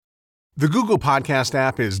The Google Podcast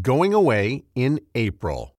app is going away in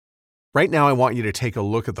April. Right now, I want you to take a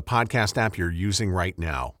look at the podcast app you're using right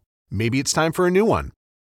now. Maybe it's time for a new one.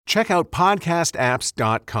 Check out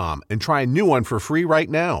podcastapps.com and try a new one for free right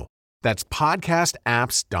now. That's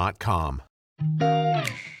podcastapps.com.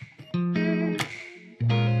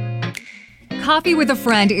 Coffee with a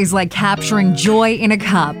friend is like capturing joy in a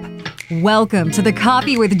cup. Welcome to the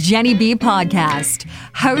Coffee with Jenny B podcast,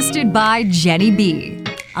 hosted by Jenny B,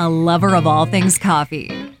 a lover of all things coffee.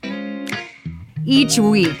 Each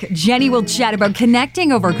week, Jenny will chat about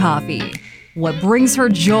connecting over coffee, what brings her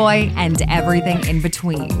joy, and everything in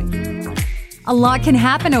between. A lot can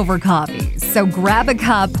happen over coffee, so grab a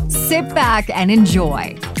cup, sit back, and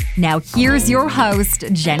enjoy. Now here's your host,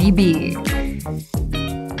 Jenny B.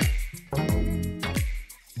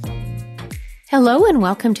 Hello and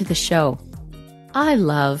welcome to the show. I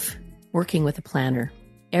love working with a planner.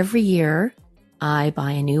 Every year, I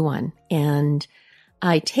buy a new one, and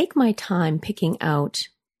I take my time picking out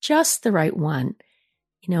just the right one.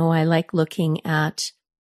 You know, I like looking at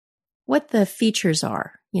what the features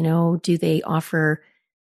are. You know, do they offer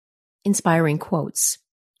inspiring quotes?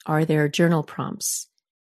 Are there journal prompts?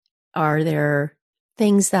 Are there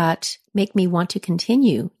things that make me want to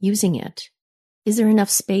continue using it? Is there enough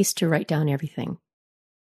space to write down everything?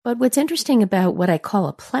 But what's interesting about what I call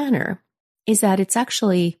a planner is that it's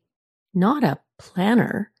actually not a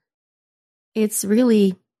planner. It's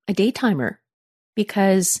really a day timer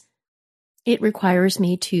because it requires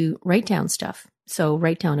me to write down stuff. So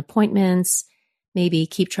write down appointments, maybe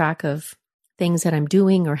keep track of things that I'm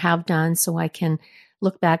doing or have done so I can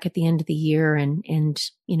look back at the end of the year and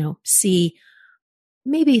you know, see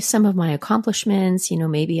maybe some of my accomplishments, you know,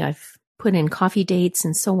 maybe I've put in coffee dates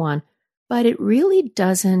and so on, but it really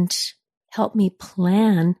doesn't help me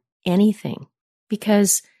plan anything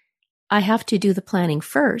because I have to do the planning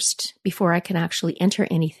first before I can actually enter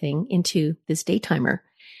anything into this day timer,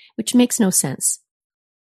 which makes no sense.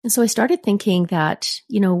 And so I started thinking that,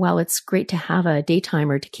 you know, while it's great to have a day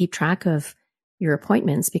timer to keep track of your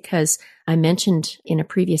appointments, because I mentioned in a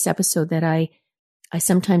previous episode that I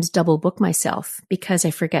sometimes double book myself because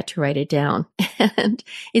I forget to write it down. And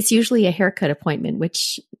it's usually a haircut appointment,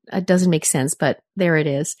 which doesn't make sense, but there it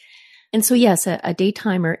is. And so, yes, a day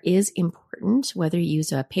timer is important, whether you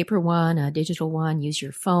use a paper one, a digital one, use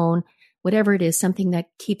your phone, whatever it is, something that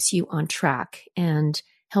keeps you on track and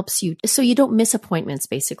helps you so you don't miss appointments,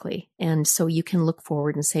 basically. And so you can look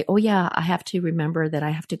forward and say, oh, yeah, I have to remember that I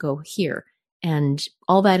have to go here. And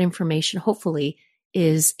all that information, hopefully,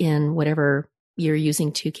 is in whatever you're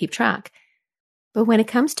using to keep track. But when it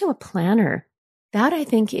comes to a planner, that I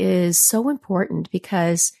think is so important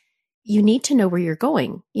because you need to know where you're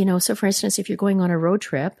going. You know, so for instance, if you're going on a road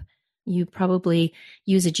trip, you probably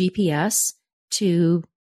use a GPS to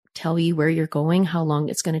tell you where you're going, how long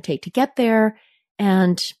it's going to take to get there.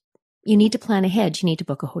 And you need to plan ahead. You need to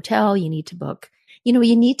book a hotel. You need to book, you know,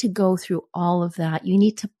 you need to go through all of that. You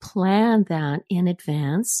need to plan that in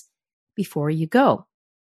advance before you go.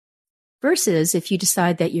 Versus if you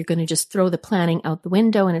decide that you're going to just throw the planning out the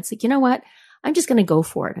window and it's like, you know what, I'm just going to go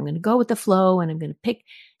for it. I'm going to go with the flow and I'm going to pick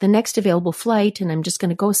the next available flight and I'm just going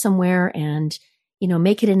to go somewhere and, you know,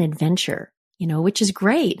 make it an adventure, you know, which is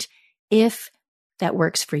great if that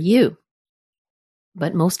works for you.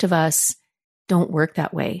 But most of us don't work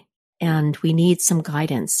that way. And we need some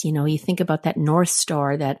guidance. You know, you think about that North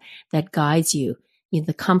Star that guides you,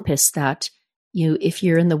 the compass that if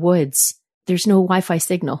you're in the woods, there's no Wi-Fi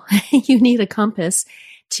signal. You need a compass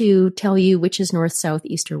to tell you which is north, south,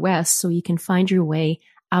 east, or west so you can find your way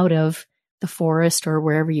out of the forest or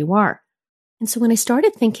wherever you are. And so when I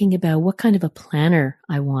started thinking about what kind of a planner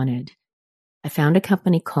I wanted, I found a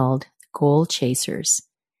company called Goal Chasers.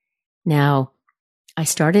 Now, I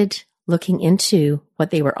started looking into what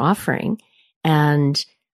they were offering, and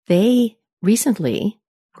they recently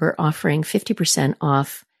were offering 50%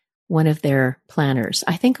 off one of their planners.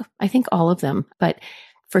 I think all of them, but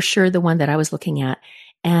for sure the one that I was looking at.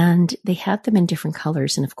 And they had them in different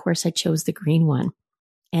colors. And of course I chose the green one.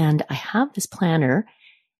 And I have this planner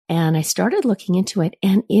and I started looking into it,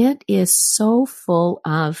 and it is so full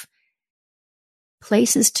of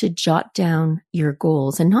places to jot down your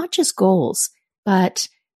goals, and not just goals, but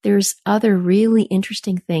there's other really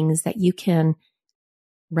interesting things that you can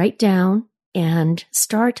write down and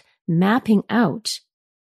start mapping out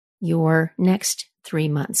your next 3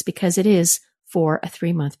 months, because it is for a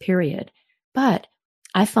 3-month period. But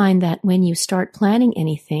I find that when you start planning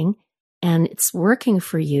anything and it's working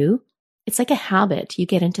for you, it's like a habit. You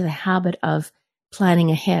get into the habit of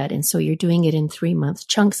planning ahead. And so you're doing it in 3-month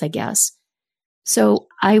chunks, I guess. So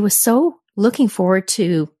I was so looking forward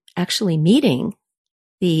to actually meeting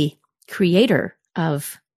the creator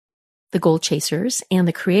of the Goal Chasers and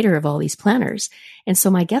the creator of all these planners. And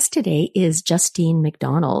so my guest today is Justine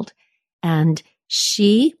McDonald, and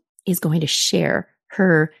she is going to share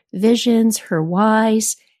her visions, her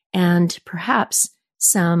whys, and perhaps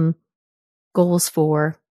some goals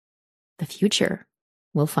for the future.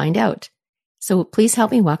 We'll find out. So please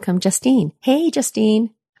help me welcome Justine. Hey,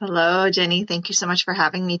 Justine. Hello, Jenny. Thank you so much for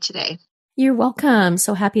having me today. You're welcome.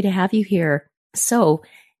 So happy to have you here. So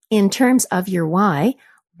in terms of your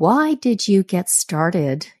why did you get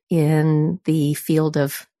started in the field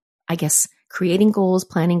of, I guess, creating goals,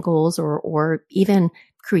 planning goals, or even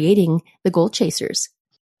creating the Goal Chasers?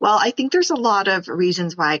 Well, I think there's a lot of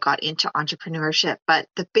reasons why I got into entrepreneurship, but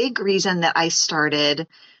the big reason that I started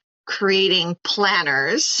creating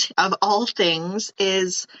planners of all things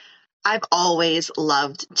is I've always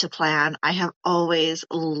loved to plan. I have always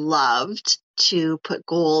loved to put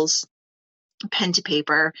goals pen to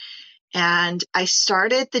paper. And I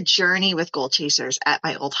started the journey with Goal Chasers at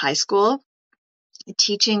my old high school,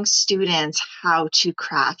 teaching students how to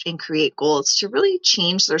craft and create goals to really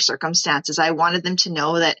change their circumstances. I wanted them to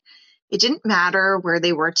know that it didn't matter where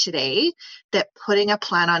they were today, that putting a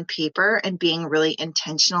plan on paper and being really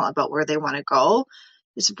intentional about where they want to go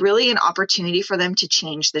is really an opportunity for them to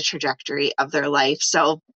change the trajectory of their life.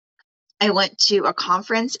 So I went to a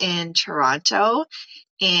conference in Toronto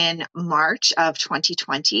in March of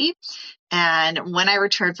 2020. And when I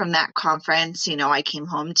returned from that conference, I came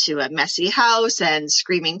home to a messy house and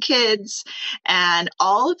screaming kids, and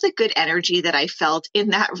all of the good energy that I felt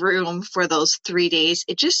in that room for those 3 days,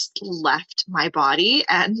 it just left my body,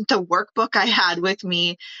 and the workbook I had with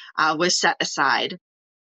me was set aside.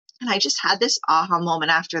 And I just had this aha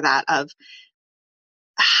moment after that of,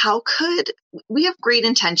 we have great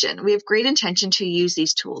intention. We have great intention to use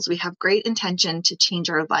these tools. We have great intention to change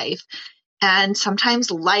our life. And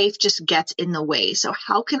sometimes life just gets in the way. So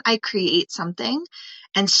how can I create something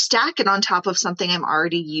and stack it on top of something I'm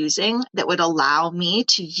already using that would allow me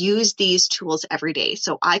to use these tools every day?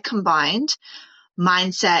 So I combined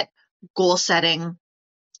mindset, goal setting,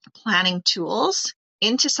 planning tools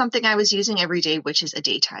into something I was using every day, which is a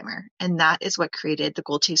day timer. And that is what created the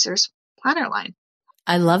Goal Chasers planner line.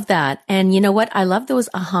 I love that. And you know what? I love those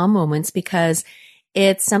aha moments because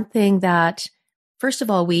it's something that, first of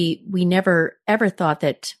all, we never ever thought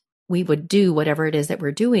that we would do whatever it is that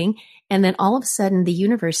we're doing. And then all of a sudden the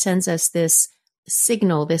universe sends us this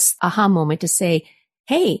signal, this aha moment to say,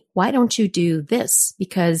 hey, why don't you do this?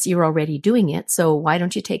 Because you're already doing it. So why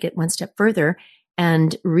don't you take it one step further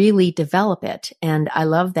and really develop it? And I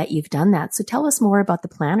love that you've done that. So tell us more about the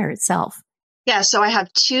planner itself. Yeah, so I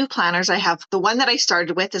have two planners. I have the one that I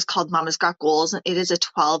started with is called Mama's Got Goals. And it is a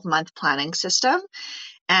 12-month planning system.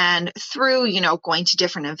 And through, going to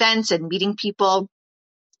different events and meeting people,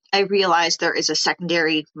 I realized there is a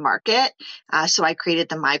secondary market. So I created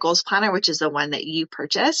the My Goals Planner, which is the one that you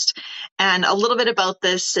purchased. And a little bit about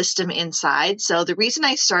this system inside. So the reason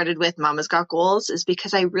I started with Mama's Got Goals is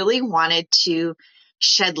because I really wanted to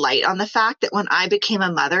shed light on the fact that when I became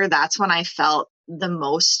a mother, that's when I felt the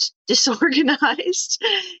most disorganized.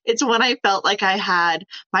 It's when I felt like I had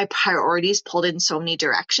my priorities pulled in so many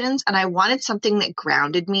directions, and I wanted something that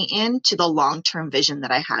grounded me into the long-term vision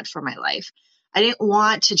that I had for my life. I didn't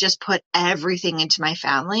want to just put everything into my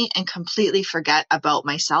family and completely forget about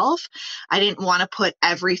myself. I didn't want to put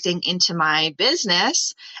everything into my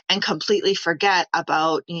business and completely forget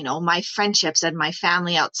about, my friendships and my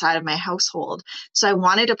family outside of my household. So I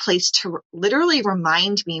wanted a place to literally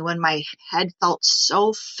remind me when my head felt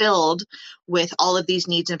so filled with all of these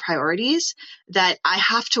needs and priorities that I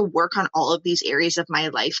have to work on all of these areas of my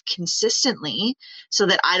life consistently so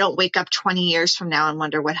that I don't wake up 20 years from now and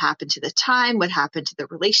wonder what happened to the time, what happened to the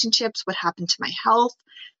relationships, what happened to my health,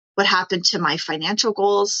 what happened to my financial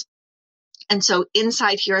goals. And so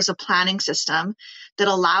inside here is a planning system that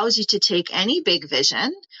allows you to take any big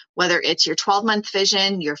vision, whether it's your 12-month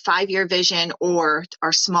vision, your 5-year vision, or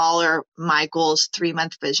our smaller My Goals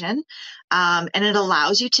 3-month vision. And it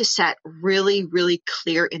allows you to set really, really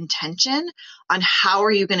clear intention on how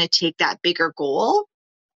are you going to take that bigger goal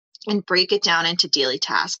and break it down into daily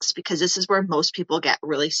tasks, because this is where most people get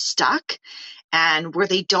really stuck and where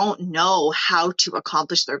they don't know how to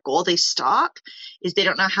accomplish their goal. They stop is they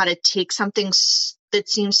don't know how to take something that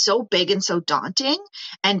seems so big and so daunting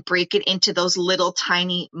and break it into those little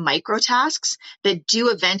tiny micro tasks that do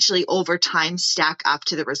eventually over time stack up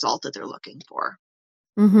to the result that they're looking for.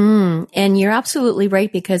 Mm-hmm. And you're absolutely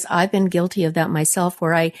right, because I've been guilty of that myself,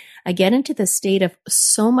 where I get into the state of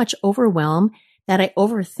so much overwhelm that I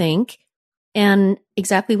overthink And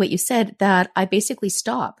exactly what you said, that I basically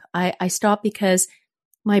stop. I stop because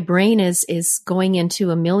my brain is going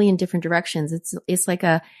into a million different directions. It's like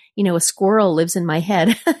a squirrel lives in my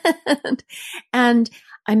head, and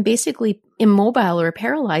I'm basically immobile or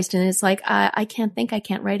paralyzed. And it's like I can't think, I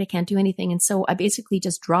can't write, I can't do anything. And so I basically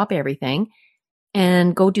just drop everything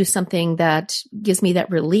and go do something that gives me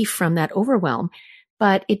that relief from that overwhelm.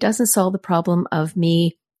 But it doesn't solve the problem of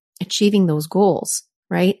me achieving those goals,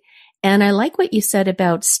 right? And I like what you said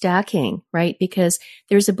about stacking, right? Because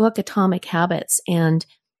there's a book, Atomic Habits, and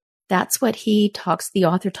that's what the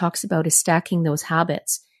author talks about, is stacking those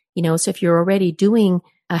habits. So if you're already doing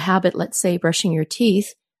a habit, let's say brushing your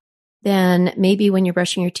teeth, then maybe when you're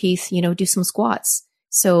brushing your teeth, do some squats.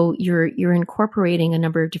 So you're incorporating a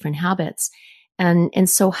number of different habits. And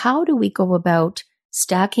so how do we go about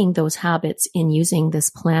stacking those habits in using this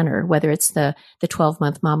planner, whether it's the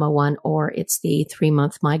 12-month Mama one or it's the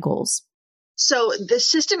 3-month My Goals? So the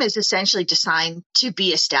system is essentially designed to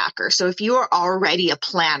be a stacker. So if you are already a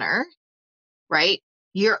planner, right,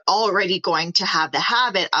 you're already going to have the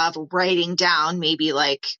habit of writing down maybe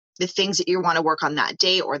like the things that you want to work on that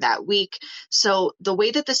day or that week. So the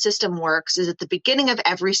way that the system works is at the beginning of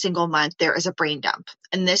every single month, there is a brain dump.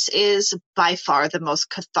 And this is by far the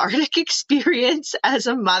most cathartic experience as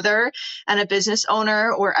a mother and a business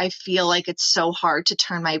owner, where I feel like it's so hard to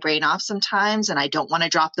turn my brain off sometimes, and I don't want to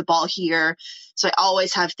drop the ball here. So I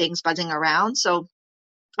always have things buzzing around. So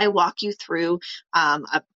I walk you through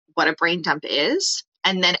what a brain dump is.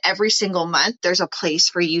 And then every single month, there's a place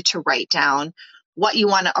for you to write down what you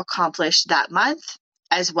want to accomplish that month,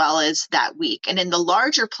 as well as that week. And in the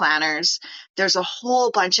larger planners, there's a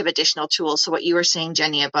whole bunch of additional tools. So what you were saying,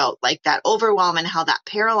 Jenny, about like that overwhelm and how that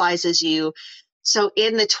paralyzes you. So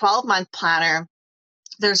in the 12-month planner,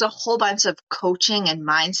 there's a whole bunch of coaching and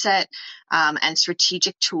mindset and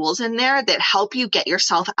strategic tools in there that help you get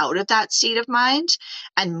yourself out of that state of mind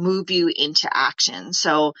and move you into action.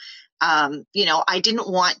 So, I didn't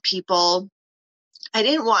want people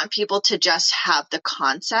to just have the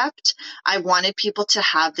concept. I wanted people to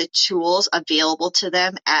have the tools available to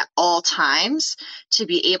them at all times to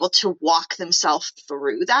be able to walk themselves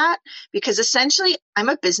through that. Because essentially, I'm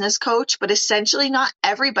a business coach, but essentially not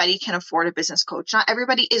everybody can afford a business coach. Not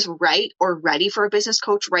everybody is right or ready for a business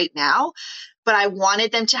coach right now. But I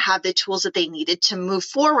wanted them to have the tools that they needed to move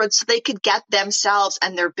forward so they could get themselves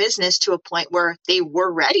and their business to a point where they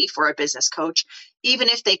were ready for a business coach, even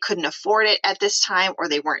if they couldn't afford it at this time or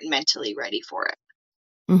they weren't mentally ready for it.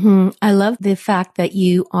 Mm-hmm. I love the fact that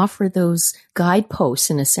you offer those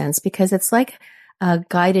guideposts in a sense, because it's like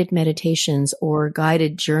guided meditations or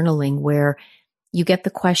guided journaling, where you get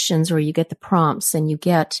the questions or you get the prompts and you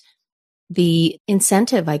get the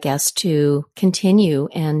incentive, I guess, to continue.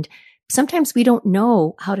 And sometimes we don't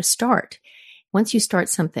know how to start. Once you start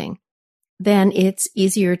something, then it's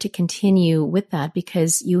easier to continue with that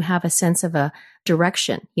because you have a sense of a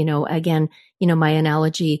direction. Again, my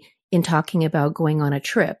analogy in talking about going on a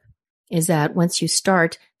trip is that once you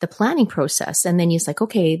start the planning process and then you're like,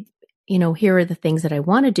 okay, here are the things that I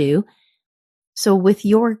want to do. So with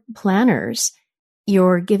your planners,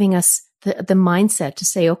 you're giving us the mindset to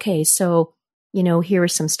say, okay, so here are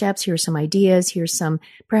some steps, here are some ideas, here's some,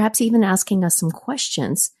 perhaps even asking us some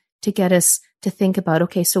questions to get us to think about,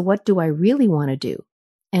 okay, so what do I really want to do?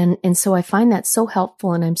 And so I find that so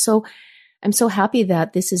helpful. And I'm so happy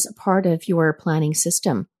that this is a part of your planning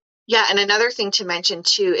system. Yeah. And another thing to mention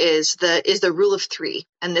too is the rule of 3.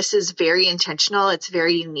 And this is very intentional. It's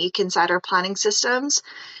very unique inside our planning systems.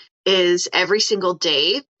 Is every single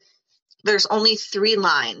day, there's only 3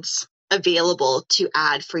 lines available to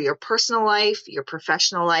add for your personal life, your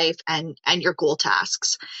professional life, and your goal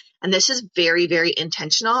tasks. And this is very, very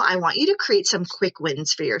intentional. I want you to create some quick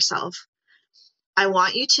wins for yourself. I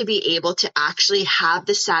want you to be able to actually have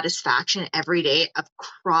the satisfaction every day of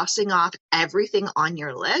crossing off everything on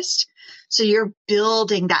your list. So you're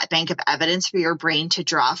building that bank of evidence for your brain to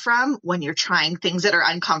draw from when you're trying things that are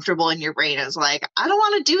uncomfortable, and your brain is like, I don't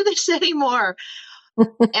want to do this anymore.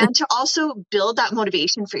 And to also build that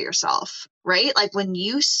motivation for yourself, right? Like when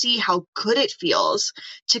you see how good it feels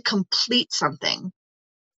to complete something,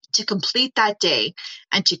 to complete that day,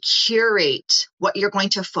 and to curate what you're going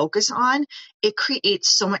to focus on, it creates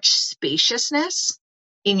so much spaciousness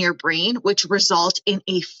in your brain, which results in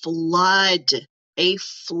a flood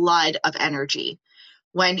of energy.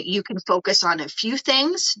 when you can focus on a few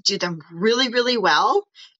things, do them really, really well,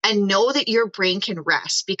 and know that your brain can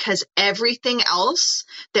rest, because everything else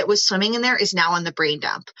that was swimming in there is now on the brain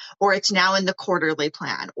dump, or it's now in the quarterly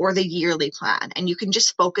plan or the yearly plan. And you can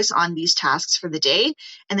just focus on these tasks for the day,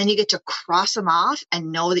 and then you get to cross them off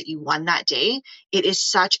and know that you won that day. It is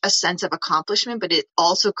such a sense of accomplishment, but it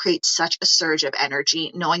also creates such a surge of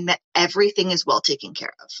energy knowing that everything is well taken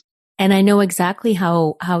care of. And I know exactly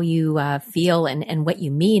how you feel and what you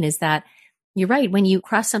mean is that you're right. When you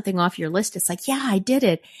cross something off your list, it's like, yeah, I did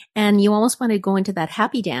it. And you almost want to go into that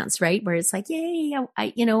happy dance, right? Where it's like, yay,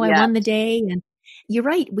 I won the day. And you're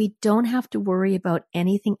right. We don't have to worry about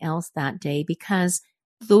anything else that day, because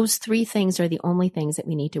those 3 things are the only things that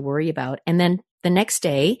we need to worry about. And then the next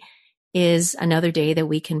day is another day that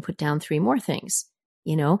we can put down 3 more things.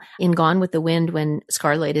 In Gone with the Wind, when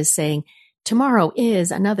Scarlett is saying, tomorrow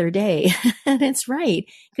is another day. And it's right,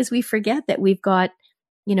 because we forget that we've got,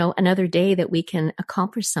 another day that we can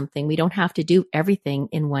accomplish something. We don't have to do everything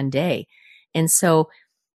in one day. And so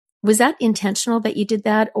was that intentional that you did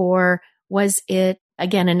that? Or was it,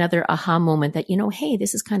 again, another aha moment that, hey,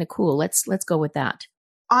 this is kind of cool. Let's go with that.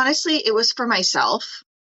 Honestly, it was for myself.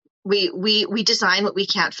 We design what we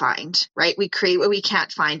can't find, right? We create what we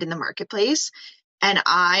can't find in the marketplace. And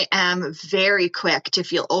I am very quick to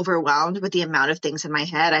feel overwhelmed with the amount of things in my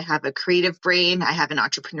head. I have a creative brain. I have an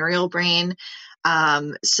entrepreneurial brain.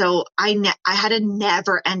 So I had a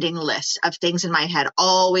never ending list of things in my head,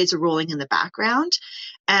 always rolling in the background.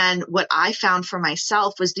 And what I found for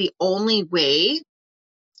myself was the only way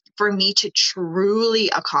for me to truly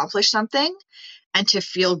accomplish something and to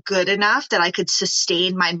feel good enough that I could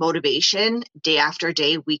sustain my motivation day after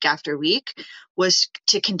day, week after week, was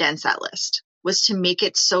to condense that list, was to make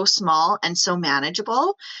it so small and so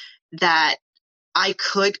manageable that I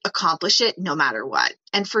could accomplish it no matter what.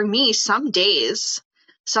 And for me, some days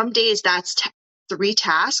that's 3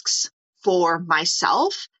 tasks for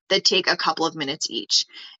myself that take a couple of minutes each.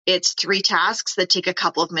 It's 3 tasks that take a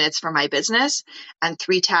couple of minutes for my business, and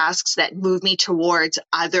 3 tasks that move me towards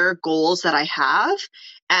other goals that I have.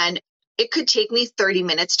 And it could take me 30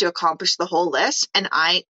 minutes to accomplish the whole list. And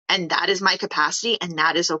that is my capacity, and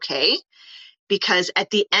that is okay. Because at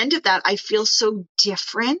the end of that, I feel so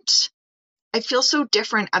different. I feel so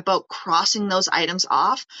different about crossing those items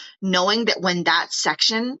off, knowing that when that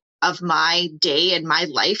section of my day and my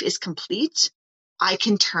life is complete, I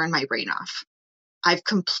can turn my brain off. I've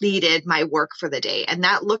completed my work for the day. And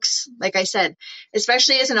that looks, like I said,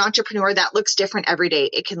 especially as an entrepreneur, that looks different every day.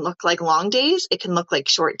 It can look like long days. It can look like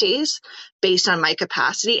short days based on my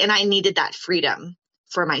capacity. And I needed that freedom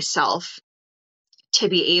for myself to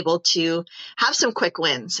be able to have some quick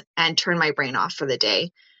wins and turn my brain off for the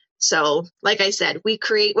day. So like I said, we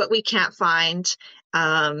create what we can't find,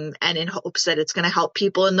 and in hopes that it's going to help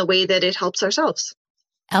people in the way that it helps ourselves.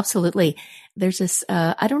 Absolutely. There's this,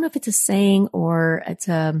 I don't know if it's a saying or it's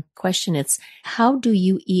a question. It's, how do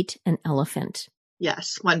you eat an elephant?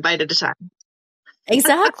 Yes, one bite at a time.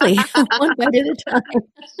 Exactly. One bite at a time.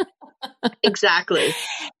 Exactly.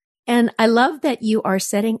 And I love that you are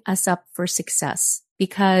setting us up for success,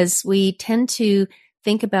 because we tend to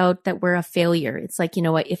think about that we're a failure. It's like,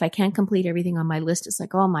 if I can't complete everything on my list, it's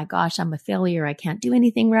like, oh my gosh, I'm a failure. I can't do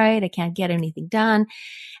anything right. I can't get anything done.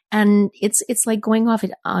 And it's like going off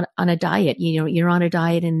on a diet. You're on a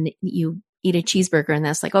diet and you eat a cheeseburger, and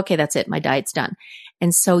that's like, okay, that's it. My diet's done.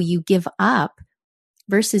 And so you give up,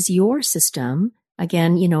 versus your system,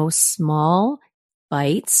 again, small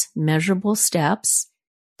bites, measurable steps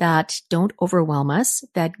that don't overwhelm us,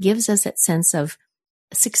 that gives us that sense of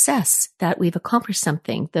success, that we've accomplished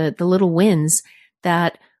something, the little wins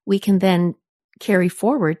that we can then carry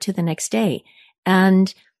forward to the next day.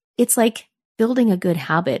 And it's like building a good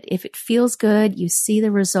habit. If it feels good, you see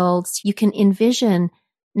the results, you can envision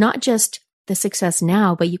not just the success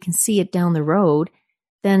now, but you can see it down the road.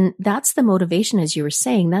 Then that's the motivation, as you were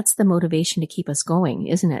saying, that's the motivation to keep us going,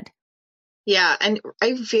 isn't it? Yeah. And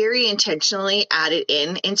I very intentionally added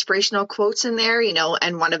in inspirational quotes in there,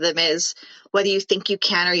 and one of them is, whether you think you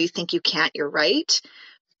can or you think you can't, you're right.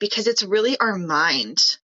 Because it's really our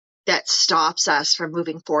mind that stops us from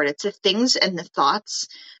moving forward. It's the things and the thoughts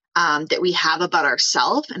that we have about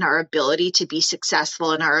ourselves and our ability to be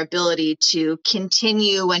successful and our ability to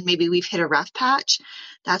continue when maybe we've hit a rough patch.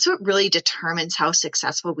 That's what really determines how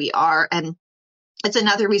successful we are. And it's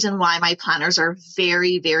another reason why my planners are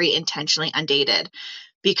very, very intentionally undated,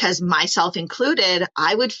 because myself included,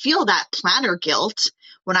 I would feel that planner guilt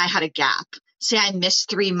when I had a gap. say I missed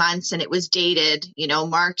 3 months and it was dated,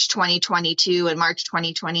 March 2022 and March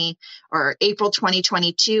 2020 or April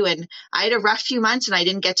 2022, and I had a rough few months and I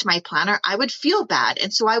didn't get to my planner, I would feel bad.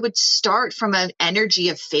 And so I would start from an energy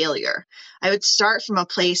of failure. I would start from a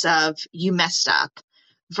place of you messed up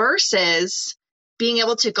versus being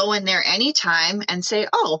able to go in there anytime and say,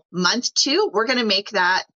 oh, month 2, we're going to make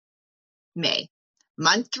that May.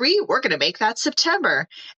 Month 3, we're going to make that September.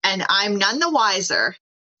 And I'm none the wiser,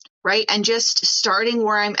 right? And just starting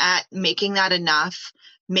where I'm at, making that enough,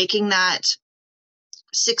 making that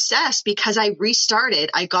success because I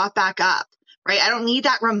restarted, I got back up, right? I don't need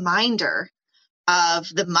that reminder of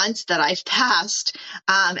the months that I've passed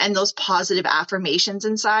and those positive affirmations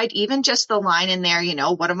inside, even just the line in there,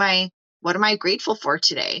 what am I grateful for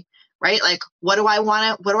today, right? Like, what do I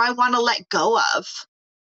want to let go of?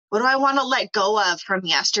 What do I want to let go of from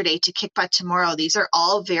yesterday to kick butt tomorrow? These are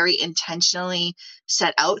all very intentionally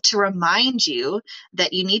set out to remind you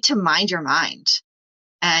that you need to mind your mind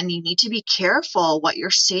and you need to be careful what you're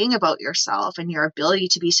saying about yourself and your ability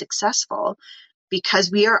to be successful,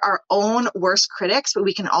 because we are our own worst critics, but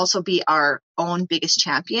we can also be our own biggest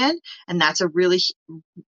champion. And that's really,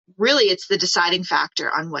 it's the deciding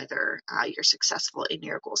factor on whether you're successful in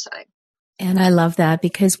your goal setting. And I love that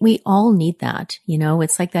because we all need that.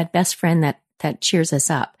 It's like that best friend that cheers us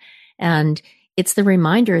up. And it's the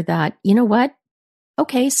reminder that, you know what?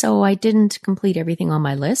 Okay, so I didn't complete everything on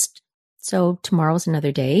my list. So tomorrow's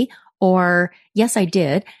another day. Or yes, I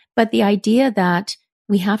did. But the idea that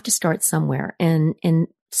we have to start somewhere. And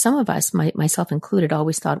some of us, myself included,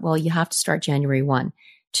 always thought, well, you have to start January 1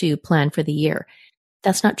 to plan for the year.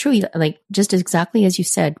 That's not true. Like, just exactly as you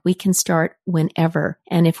said, we can start whenever.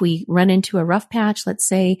 And if we run into a rough patch, let's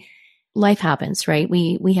say life happens, right?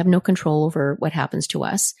 We have no control over what happens to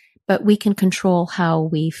us, but we can control how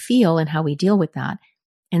we feel and how we deal with that.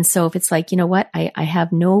 And so if it's like, you know what, I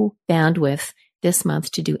have no bandwidth this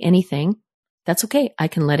month to do anything, that's okay. I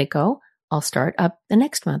can let it go. I'll start up the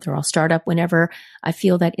next month, or I'll start up whenever I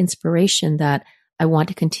feel that inspiration that I want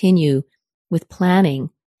to continue with planning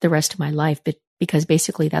the rest of my life. But because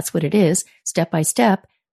basically that's what it is, step by step,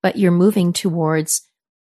 but you're moving towards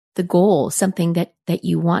the goal, something that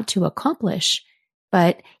you want to accomplish.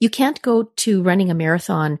 But you can't go to running a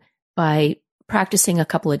marathon by practicing a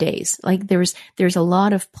couple of days. Like there's a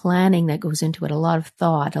lot of planning that goes into it, a lot of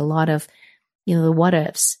thought, a lot of, the what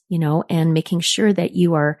ifs, and making sure that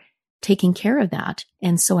you are taking care of that.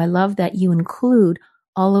 And so I love that you include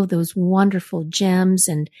all of those wonderful gems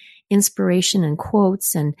and inspiration and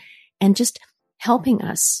quotes and just helping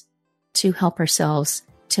us to help ourselves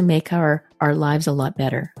to make our lives a lot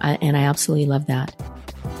better. And I absolutely love that.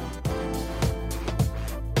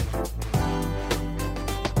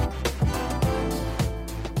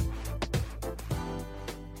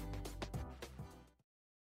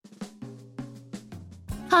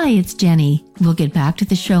 Hi, it's Jenny. We'll get back to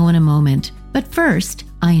the show in a moment. But first,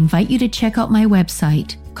 I invite you to check out my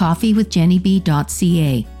website,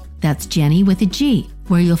 coffeewithjennyb.ca. That's Jenny with a G,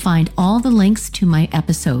 where you'll find all the links to my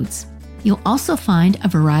episodes. You'll also find a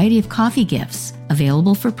variety of coffee gifts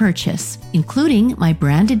available for purchase, including my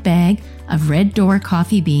branded bag of Red Door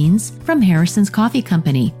coffee beans from Harrison's Coffee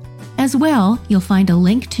Company. As well, you'll find a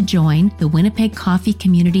link to join the Winnipeg Coffee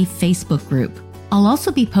Community Facebook group. I'll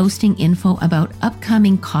also be posting info about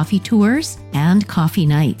upcoming coffee tours and coffee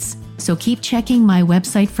nights, so keep checking my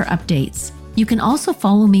website for updates. You can also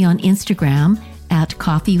follow me on Instagram at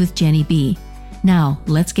Coffee with Jenny B. Now,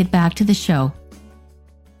 let's get back to the show.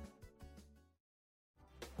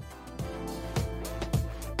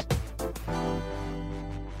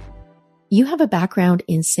 You have a background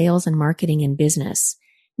in sales and marketing and business.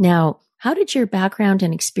 Now, how did your background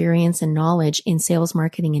and experience and knowledge in sales,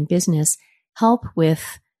 marketing, and business help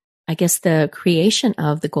with, I guess, the creation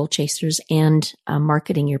of the Goal Chasers and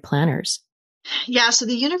marketing your planners? Yeah, so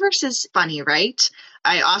the universe is funny, right?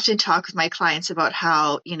 I often talk with my clients about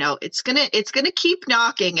how, it's gonna keep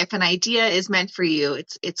knocking. If an idea is meant for you,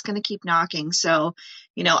 it's gonna keep knocking. So,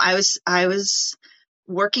 I was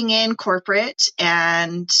working in corporate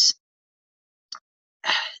and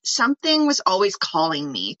something was always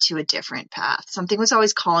calling me to a different path. Something was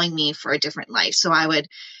always calling me for a different life. So I would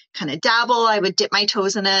kind of dabble. I would dip my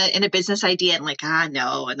toes in a business idea and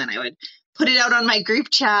no. And then I would put it out on my group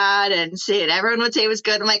chat and say it. Everyone would say it was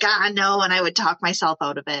good. I'm like, no. And I would talk myself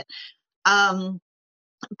out of it.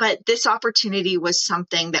 But this opportunity was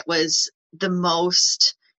something that was the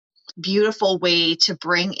most beautiful way to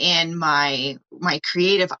bring in my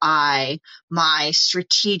creative eye, my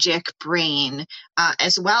strategic brain,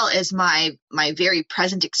 as well as my very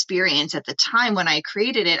present experience at the time when I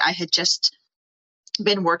created it. I had just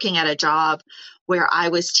been working at a job where I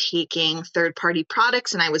was taking third-party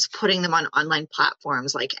products and I was putting them on online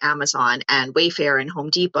platforms like Amazon and Wayfair and Home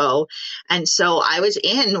Depot. And so I was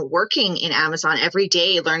working in Amazon every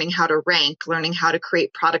day, learning how to rank, learning how to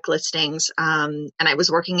create product listings. And I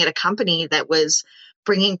was working at a company that was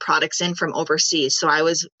bringing products in from overseas. So I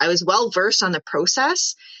was well versed on the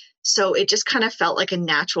process. So it just kind of felt like a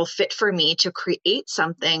natural fit for me to create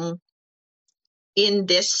something in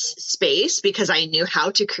this space because I knew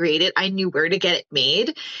how to create it. I knew where to get it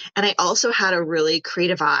made. And I also had a really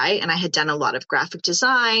creative eye, and I had done a lot of graphic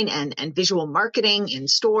design and visual marketing in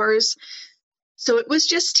stores. So it was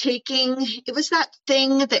just it was that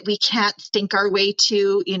thing that we can't think our way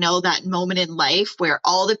to, that moment in life where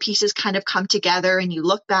all the pieces kind of come together and you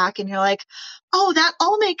look back and you're like, oh, that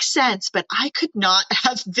all makes sense. But I could not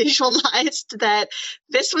have visualized that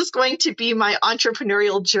this was going to be my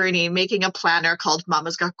entrepreneurial journey, making a planner called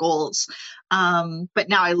Mama's Got Goals. But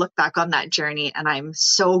now I look back on that journey and I'm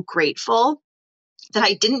so grateful that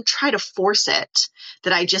I didn't try to force it,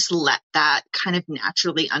 that I just let that kind of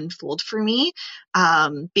naturally unfold for me.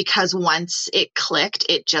 Because once it clicked,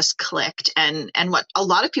 it just clicked. And what a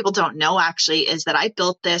lot of people don't know actually is that I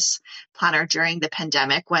built this planner during the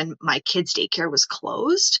pandemic when my kids' daycare was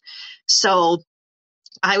closed. So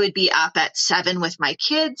I would be up at 7 with my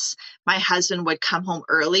kids. My husband would come home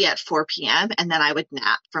early at 4 p.m. and then I would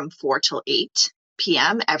nap from 4 till 8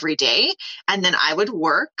 p.m. every day. And then I would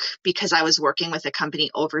work because I was working with a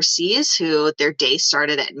company overseas who their day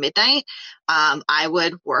started at midnight. I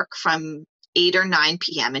would work from 8 or 9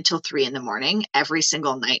 p.m. until 3 in the morning every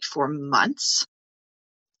single night for months.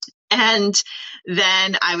 And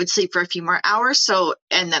then I would sleep for a few more hours.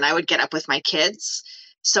 And then I would get up with my kids.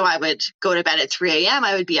 So I would go to bed at 3 a.m.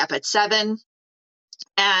 I would be up at 7.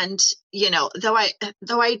 And, though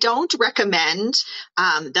I don't recommend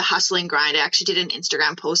the hustle and grind, I actually did an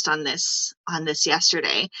Instagram post on this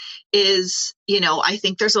yesterday, is, I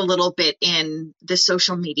think there's a little bit in the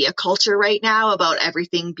social media culture right now about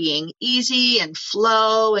everything being easy and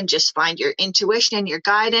flow and just find your intuition and your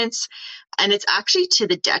guidance. And it's actually to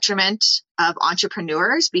the detriment of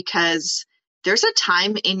entrepreneurs because there's a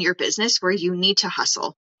time in your business where you need to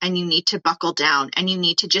hustle. And you need to buckle down and you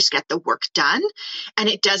need to just get the work done. And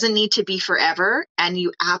it doesn't need to be forever. And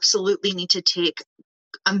you absolutely need to take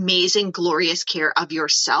amazing, glorious care of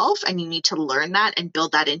yourself. And you need to learn that and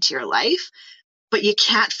build that into your life. But you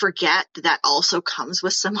can't forget that also comes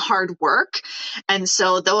with some hard work. And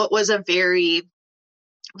so though it was a very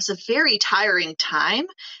tiring time,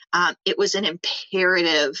 it was an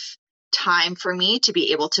imperative time for me to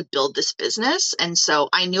be able to build this business. And so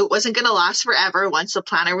I knew it wasn't going to last forever. Once the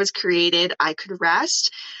planner was created, I could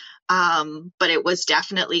rest. But it was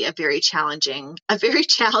definitely a very challenging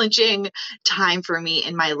time for me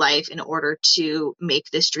in my life in order to make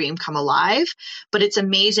this dream come alive. But it's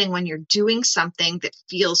amazing when you're doing something that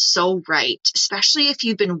feels so right, especially if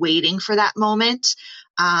you've been waiting for that moment.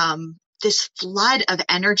 This flood of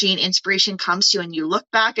energy and inspiration comes to you and you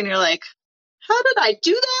look back and you're like, how did I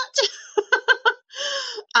do that?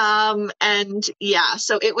 And yeah,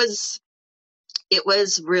 so it was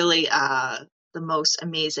really the most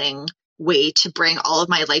amazing way to bring all of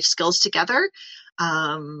my life skills together.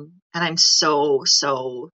 And I'm so,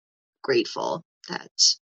 so grateful that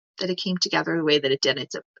it came together the way that it did.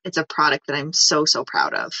 It's a product that I'm so, so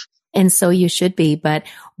proud of. And so you should be, but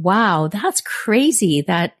wow, that's crazy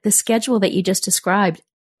that the schedule that you just described.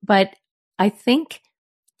 But I think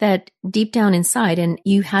that deep down inside, and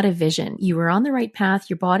you had a vision, you were on the right path.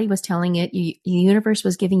 Your body was telling it, the universe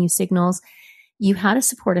was giving you signals. You had to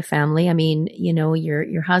support a family. I mean,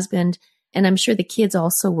 your husband, and I'm sure the kids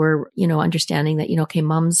also were, understanding that, okay,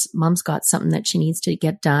 mom's got something that she needs to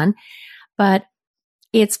get done, but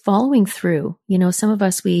it's following through. Some of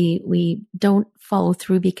us, we don't follow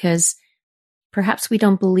through because perhaps we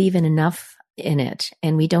don't believe enough in it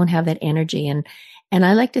and we don't have that energy. And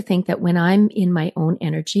I like to think that when I'm in my own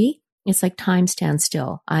energy, it's like time stands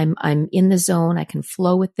still. I'm in the zone. I can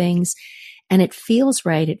flow with things and it feels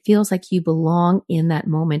right. It feels like you belong in that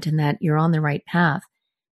moment and that you're on the right path.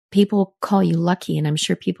 People call you lucky. And I'm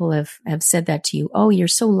sure people have said that to you. Oh, you're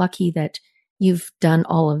so lucky that you've done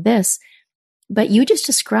all of this. But you just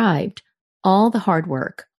described all the hard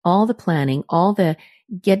work, all the planning, all the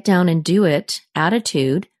get down and do it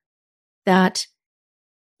attitude that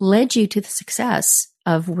led you to the success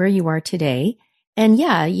of where you are today. And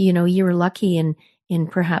yeah, you were lucky in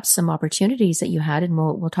perhaps some opportunities that you had, and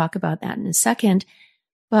we'll talk about that in a second.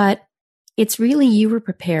 But it's really, you were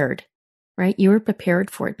prepared, right? You were prepared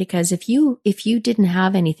for it, because if you didn't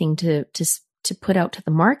have anything to put out to the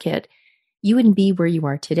market, you wouldn't be where you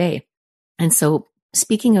are today. And so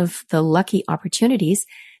Speaking of the lucky opportunities,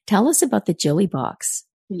 tell us about the Jilly Box.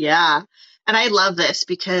 Yeah. And I love this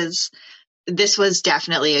because this was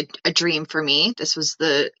definitely a dream for me. This was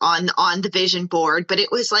on the vision board, but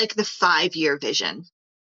it was like the 5-year vision.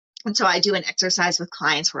 And so I do an exercise with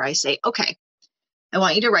clients where I say, okay, I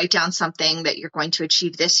want you to write down something that you're going to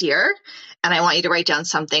achieve this year. And I want you to write down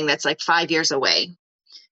something that's like 5 years away.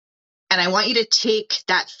 And I want you to take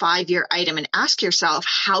that 5-year item and ask yourself,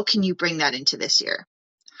 how can you bring that into this year?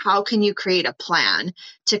 How can you create a plan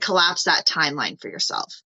to collapse that timeline for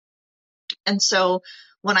yourself? And so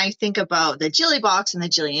when I think about the Jilly Box and the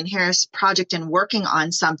Jillian Harris project and working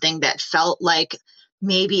on something that felt like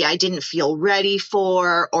maybe I didn't feel ready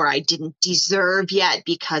for, or I didn't deserve yet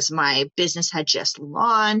because my business had just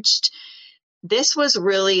launched, this was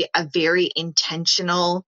really a very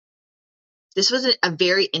intentional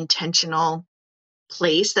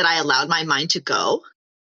place that I allowed my mind to go,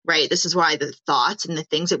 right? This is why the thoughts and the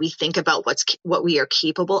things that we think about what we are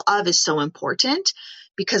capable of is so important,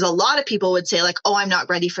 because a lot of people would say like, oh, I'm not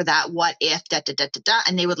ready for that. What if, da, da, da, da, da,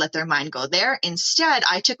 and they would let their mind go there. Instead,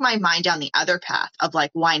 I took my mind down the other path of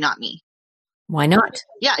like, why not me? Why not?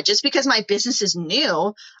 Yeah, just because my business is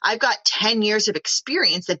new, I've got 10 years of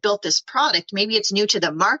experience that built this product. Maybe it's new to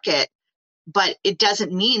the market, but it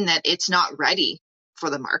doesn't mean that it's not ready for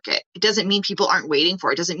the market. It doesn't mean people aren't waiting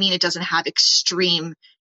for it. It doesn't mean it doesn't have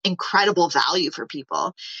incredible value for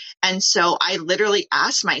people. And so I literally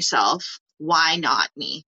asked myself, why not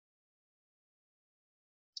me?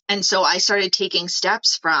 And so I started taking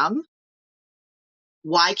steps from,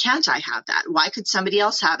 why can't I have that? Why could somebody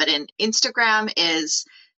else have it? And Instagram is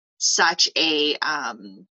such a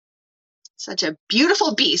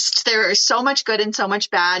beautiful beast. There is so much good and so much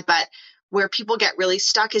bad, but where people get really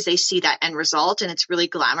stuck is they see that end result and it's really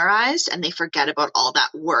glamorized and they forget about all that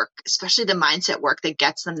work, especially the mindset work that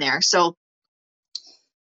gets them there. So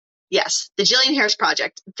yes, the Jillian Harris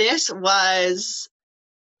project. This was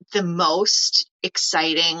the most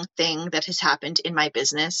exciting thing that has happened in my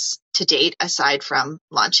business to date, aside from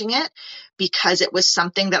launching it, because it was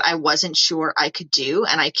something that I wasn't sure I could do.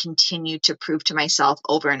 And I continued to prove to myself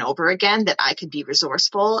over and over again that I could be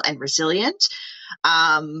resourceful and resilient.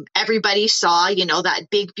 Everybody saw, that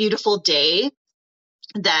big, beautiful day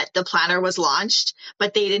that the planner was launched,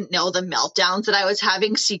 but they didn't know the meltdowns that I was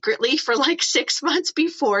having secretly for like 6 months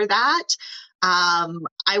before that.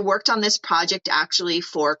 I worked on this project actually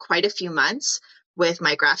for quite a few months with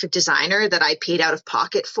my graphic designer that I paid out of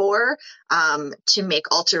pocket for, to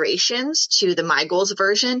make alterations to the My Goals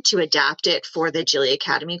version to adapt it for the Jilly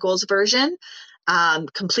Academy Goals version,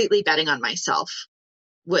 completely betting on myself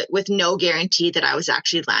with no guarantee that I was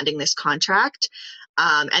actually landing this contract.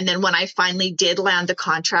 And then when I finally did land the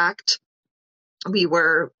contract, we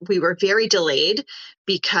were very delayed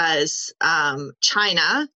because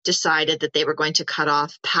China decided that they were going to cut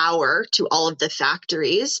off power to all of the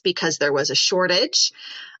factories because there was a shortage.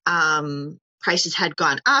 Prices had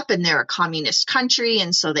gone up and they're a communist country,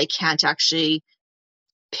 and so they can't actually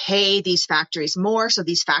pay these factories more. So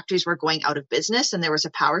these factories were going out of business and there was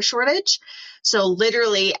a power shortage. So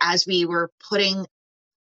literally, as we were putting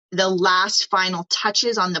the last final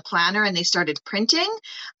touches on the planner and they started printing,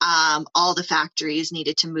 all the factories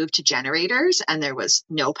needed to move to generators and there was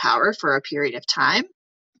no power for a period of time.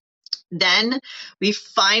 Then we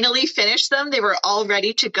finally finished them. They were all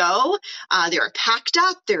ready to go. They were packed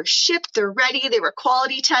up, they're shipped, they're ready, they were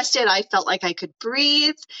quality tested. I felt like I could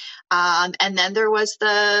breathe. And then there was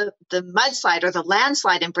the mudslide or the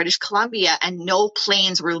landslide in British Columbia, and no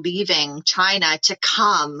planes were leaving China to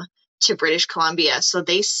come to British Columbia. So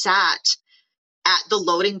they sat at the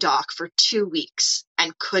loading dock for 2 weeks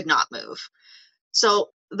and could not move. So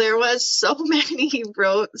there was so many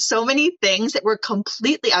things that were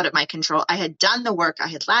completely out of my control. I had done the work. I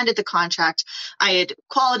had landed the contract. I had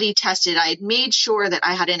quality tested. I had made sure that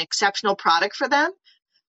I had an exceptional product for them.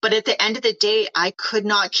 But at the end of the day, I could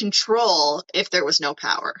not control if there was no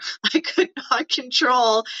power. I could not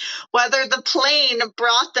control whether the plane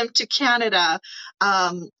brought them to Canada.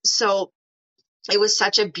 So it was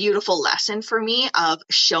such a beautiful lesson for me of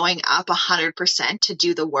showing up 100% to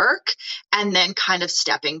do the work and then kind of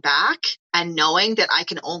stepping back and knowing that I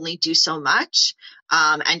can only do so much,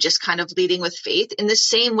 and just kind of leading with faith in the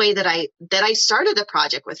same way that I started the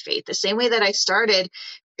project with faith, the same way that I started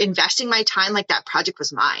investing my time like that project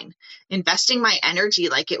was mine, investing my energy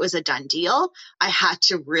like it was a done deal. I had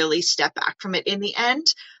to really step back from it in the end.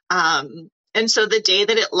 And so the day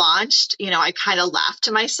that it launched, I kind of laughed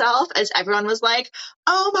to myself as everyone was like,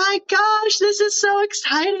 oh my gosh, this is so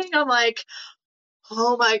exciting. I'm like,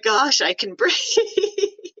 oh my gosh, I can breathe.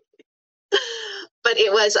 But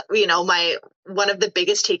it was, one of the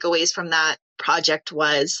biggest takeaways from that project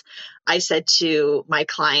was I said to my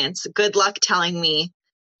clients, good luck telling me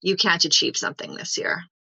you can't achieve something this year.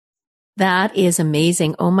 That is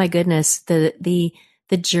amazing. Oh my goodness. The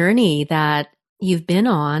journey that you've been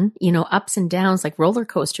on, ups and downs like roller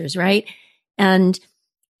coasters, right? And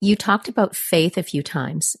you talked about faith a few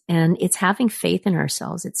times, and it's having faith in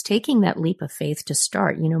ourselves. It's taking that leap of faith to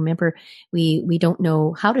start. Remember, we don't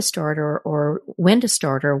know how to start or when to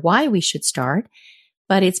start or why we should start,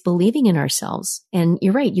 but it's believing in ourselves. And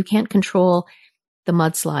you're right. You can't control the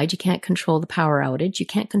mudslide. You can't control the power outage. You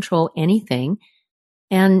can't control anything.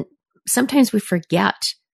 And sometimes we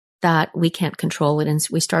forget that we can't control it, and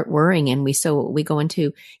we start worrying, and we go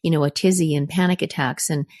into, a tizzy and panic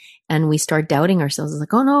attacks, and we start doubting ourselves. It's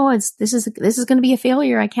like, oh no, this is going to be a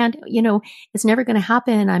failure. I can't, it's never going to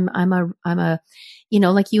happen. I'm a,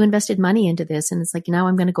 like you invested money into this, and it's like, now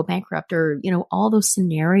I'm going to go bankrupt, or, all those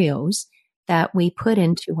scenarios that we put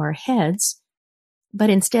into our heads,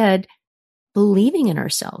 but instead believing in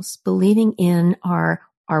ourselves, believing in our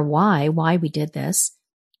why we did this,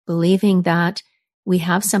 believing that we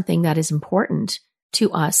have something that is important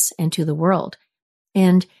to us and to the world.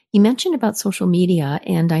 And you mentioned about social media,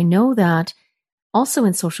 and I know that also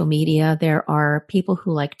in social media, there are people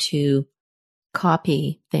who like to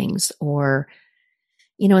copy things, or,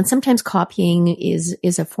 and sometimes copying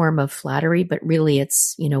is a form of flattery, but really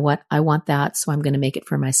it's, what, I want that, so I'm going to make it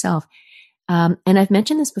for myself. And I've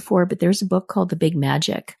mentioned this before, but there's a book called The Big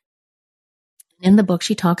Magic. In the book,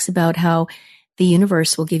 she talks about how the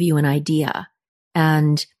universe will give you an idea.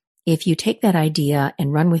 And if you take that idea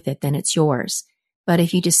and run with it, then it's yours. But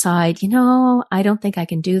if you decide, I don't think I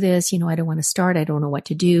can do this, I don't want to start, I don't know what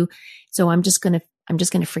to do, so I'm just going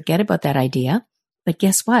to forget about that idea. But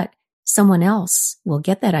guess what? Someone else will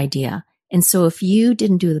get that idea. And so if you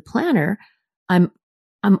didn't do the planner, I'm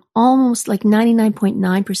almost like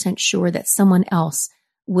 99.9% sure that someone else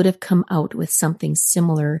would have come out with something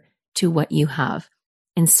similar to what you have.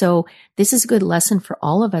 And so this is a good lesson for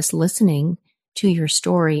all of us listening to your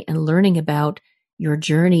story and learning about your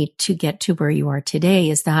journey to get to where you are today,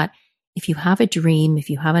 is that if you have a dream, if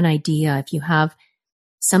you have an idea, if you have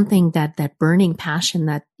something that burning passion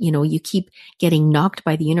that, you keep getting knocked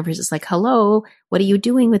by the universe, it's like, hello, what are you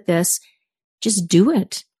doing with this? Just do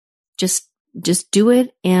it. Just do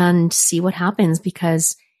it and see what happens,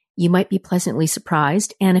 because you might be pleasantly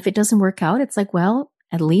surprised. And if it doesn't work out, it's like, well,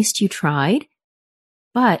 at least you tried.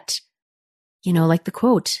 But, like the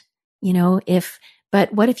quote,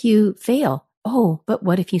 but what if you fail? Oh, but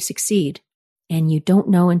what if you succeed? And you don't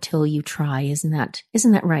know until you try. Isn't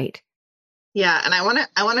that right? Yeah. And I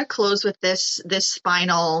want to close with this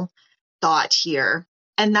final thought here.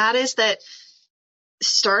 And that is that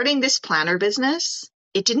starting this planner business,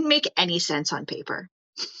 it didn't make any sense on paper.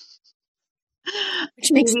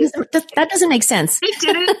 Which makes that doesn't make sense.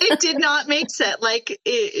 It did not make sense. Like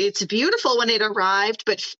it's beautiful when it arrived,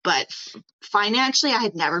 but financially, I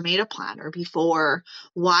had never made a planner before.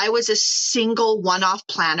 Why was a single one-off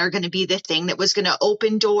planner going to be the thing that was going to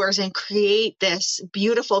open doors and create this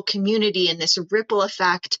beautiful community and this ripple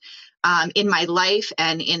effect in my life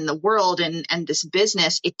and in the world and this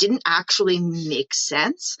business? It didn't actually make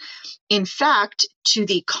sense. In fact, to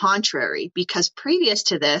the contrary, because previous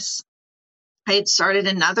to this, I had started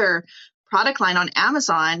another product line on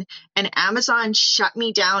Amazon, and Amazon shut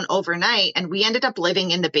me down overnight, and we ended up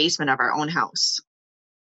living in the basement of our own house.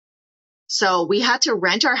 So we had to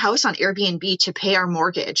rent our house on Airbnb to pay our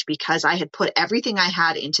mortgage because I had put everything I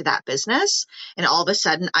had into that business, and all of a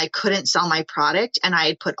sudden I couldn't sell my product, and I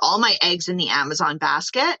had put all my eggs in the Amazon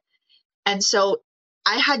basket. And so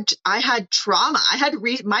I had trauma.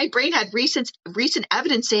 My brain had recent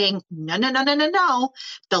evidence saying, no.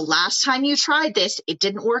 The last time you tried this, it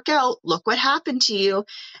didn't work out. Look what happened to you.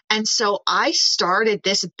 And so I started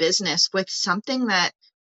this business with something that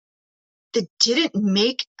didn't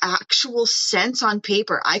make actual sense on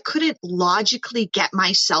paper. I couldn't logically get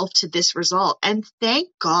myself to this result. And thank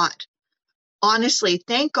God, honestly,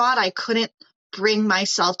 thank God I couldn't bring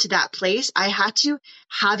myself to that place. I had to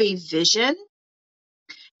have a vision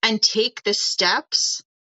and take the steps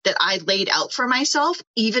that I laid out for myself,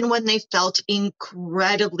 even when they felt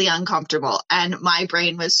incredibly uncomfortable. And my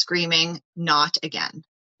brain was screaming, not again,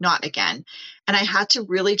 not again. And I had to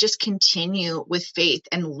really just continue with faith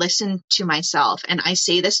and listen to myself. And I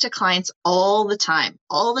say this to clients all the time.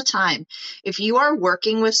 If you are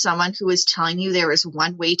working with someone who is telling you there is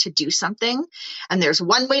one way to do something, and there's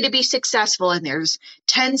one way to be successful, and there's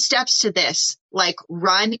 10 steps to this, like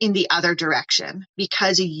run in the other direction,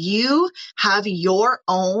 because you have your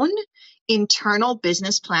own internal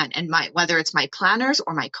business plan and whether it's my planners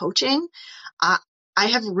or my coaching, I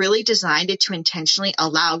have really designed it to intentionally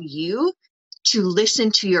allow you to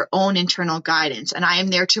listen to your own internal guidance. And I am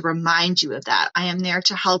there to remind you of that. I am there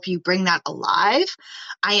to help you bring that alive.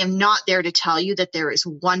 I am not there to tell you that there is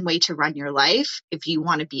one way to run your life if you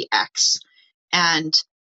want to be X. And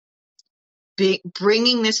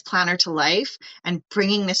bringing this planner to life and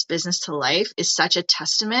bringing this business to life is such a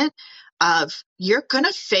testament of you're going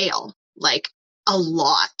to fail like a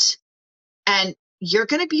lot. And you're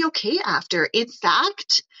going to be okay after. In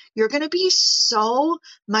fact, you're going to be so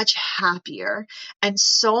much happier and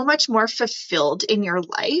so much more fulfilled in your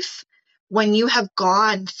life when you have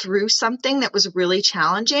gone through something that was really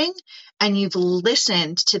challenging and you've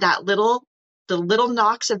listened to the little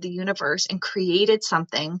knocks of the universe and created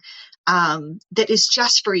something that is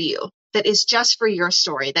just for you, that is just for your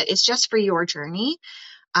story, that is just for your journey.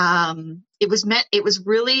 It was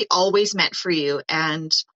really always meant for you.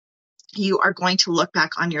 And you are going to look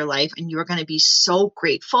back on your life and you're going to be so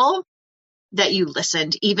grateful that you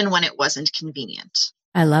listened, even when it wasn't convenient.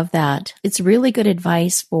 I love that. It's really good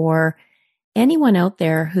advice for anyone out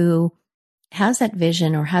there who has that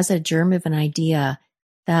vision or has a germ of an idea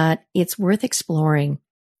that it's worth exploring.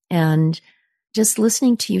 And just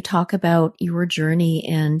listening to you talk about your journey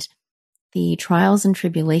and the trials and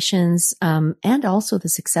tribulations, and also the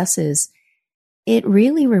successes, it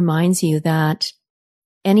really reminds you that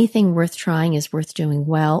anything worth trying is worth doing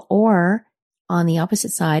well, or on the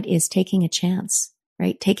opposite side is taking a chance,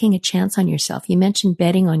 right? Taking a chance on yourself. You mentioned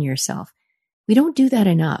betting on yourself. We don't do that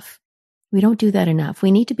enough.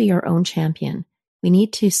 We need to be our own champion. We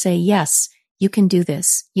need to say, yes, you can do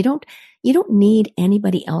this. You don't need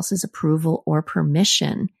anybody else's approval or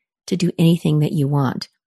permission to do anything that you want,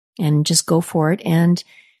 and just go for it and,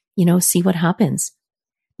 see what happens.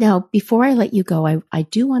 Now, before I let you go, I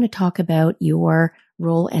do want to talk about your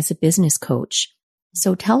role as a business coach.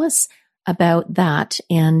 So tell us about that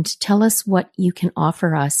and tell us what you can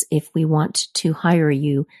offer us if we want to hire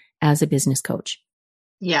you as a business coach.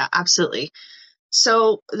 Yeah, absolutely.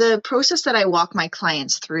 So the process that I walk my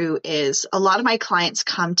clients through is a lot of my clients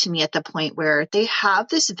come to me at the point where they have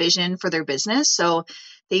this vision for their business. So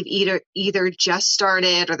they've either just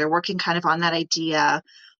started or they're working kind of on that idea,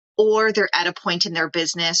 or they're at a point in their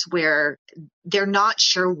business where they're not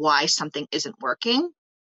sure why something isn't working.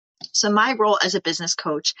 So my role as a business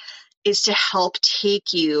coach is to help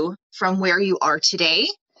take you from where you are today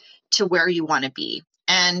to where you want to be.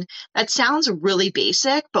 And that sounds really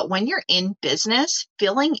basic, but when you're in business,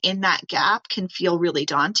 filling in that gap can feel really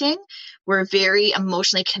daunting. We're very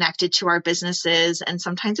emotionally connected to our businesses, and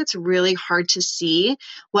sometimes it's really hard to see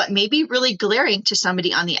what may be really glaring to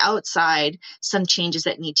somebody on the outside, some changes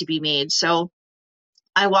that need to be made. So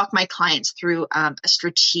I walk my clients through a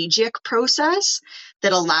strategic process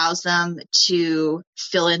that allows them to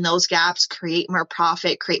fill in those gaps, create more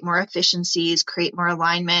profit, create more efficiencies, create more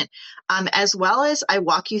alignment, as well as I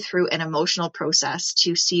walk you through an emotional process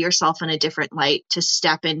to see yourself in a different light, to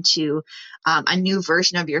step into a new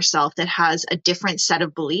version of yourself that has a different set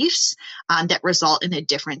of beliefs that result in a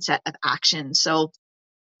different set of actions. So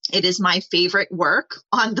it is my favorite work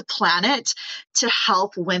on the planet to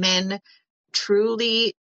help women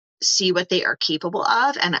truly see what they are capable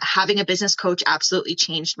of. And having a business coach absolutely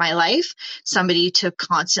changed my life. Somebody to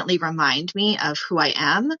constantly remind me of who I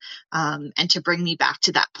am, and to bring me back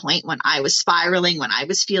to that point when I was spiraling, when I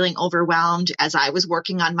was feeling overwhelmed, as I was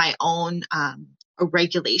working on my own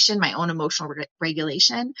regulation, my own emotional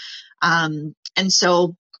regulation. And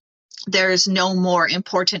so there's no more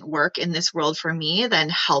important work in this world for me than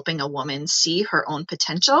helping a woman see her own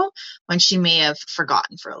potential when she may have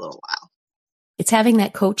forgotten for a little while. It's having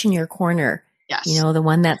that coach in your corner. Yes. The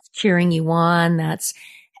one that's cheering you on, that's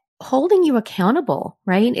holding you accountable,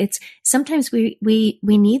 right? It's sometimes we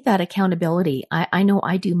need that accountability. I know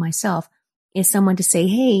I do myself, is someone to say,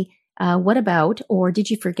 hey, what about, or did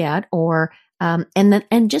you forget? Or,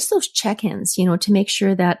 and just those check-ins, to make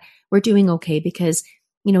sure that we're doing okay, because,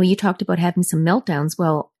 you talked about having some meltdowns.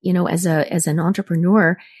 Well, as an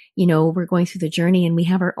entrepreneur, we're going through the journey and we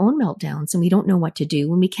have our own meltdowns and we don't know what to do.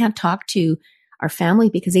 When we can't talk to our family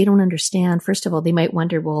because they don't understand. First of all, they might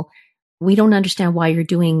wonder, well, we don't understand why you're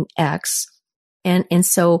doing X. And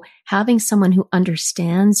so having someone who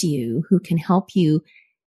understands you, who can help you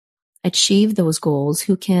achieve those goals,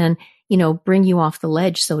 who can, bring you off the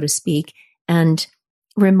ledge, so to speak, and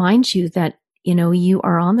remind you that, you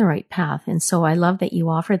are on the right path. And so I love that you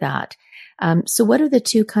offer that. So what are the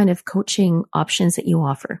two kind of coaching options that you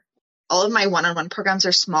offer? All of my one-on-one programs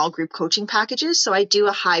are small group coaching packages. So I do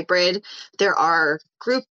a hybrid. There are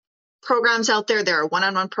group programs out there. There are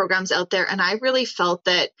one-on-one programs out there. And I really felt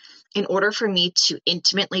that in order for me to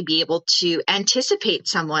intimately be able to anticipate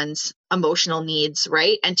someone's emotional needs,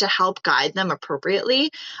 right, and to help guide them appropriately,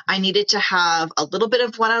 I needed to have a little bit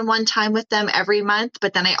of one-on-one time with them every month.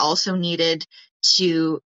 But then I also needed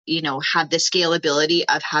to, have the scalability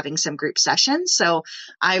of having some group sessions. So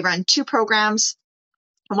I run 2 programs.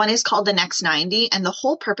 One is called the Next 90, and the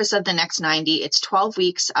whole purpose of the Next 90, it's 12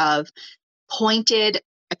 weeks of pointed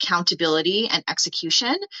accountability and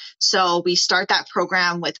execution. So we start that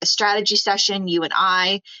program with a strategy session, you and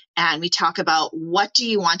I, and we talk about what do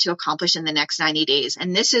you want to accomplish in the next 90 days.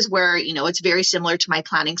 And this is where, it's very similar to my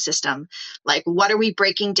planning system. Like, what are we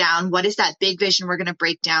breaking down? What is that big vision we're going to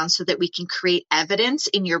break down so that we can create evidence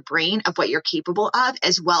in your brain of what you're capable of,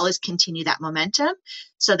 as well as continue that momentum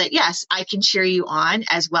so that, yes, I can cheer you on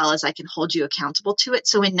as well as I can hold you accountable to it.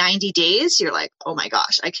 So in 90 days, you're like, oh my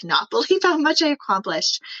gosh, I cannot believe how much I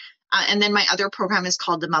accomplished. And then my other program is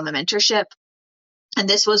called the Mama Mentorship. And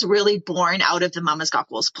this was really born out of the Mama's Got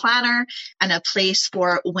Goals planner and a place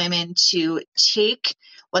for women to take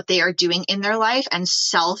what they are doing in their life and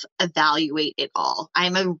self-evaluate it all.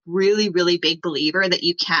 I'm a really, really big believer that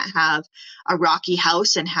you can't have a rocky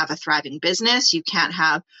house and have a thriving business. You can't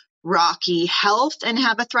have rocky health and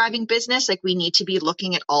have a thriving business. Like, we need to be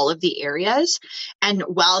looking at all of the areas. And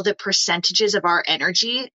while the percentages of our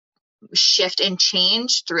energy shift and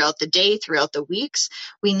change throughout the day, throughout the weeks,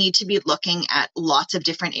 we need to be looking at lots of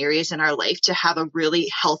different areas in our life to have a really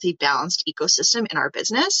healthy, balanced ecosystem in our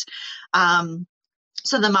business.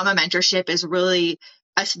 So the Mama Mentorship is really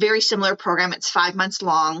a very similar program. It's 5 months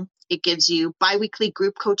long. It gives you biweekly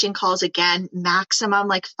group coaching calls, again, maximum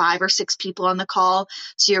like 5 or 6 people on the call.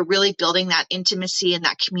 So you're really building that intimacy and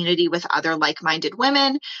that community with other like-minded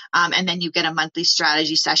women. And then you get a monthly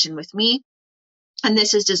strategy session with me. And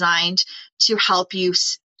this is designed to help you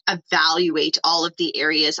evaluate all of the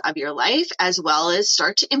areas of your life, as well as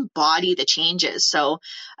start to embody the changes. So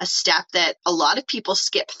a step that a lot of people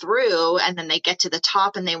skip through, and then they get to the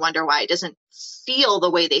top and they wonder why it doesn't feel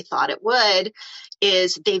the way they thought it would,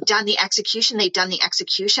 is they've done the execution,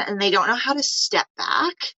 and they don't know how to step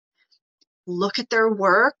back, look at their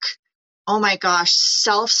work, oh my gosh,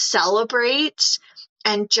 self-celebrate,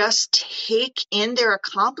 and just take in their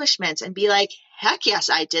accomplishments and be like, heck yes,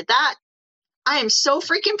 I did that. I am so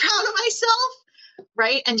freaking proud of myself,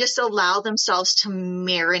 right? And just allow themselves to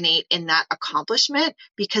marinate in that accomplishment,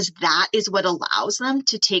 because that is what allows them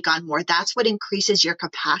to take on more. That's what increases your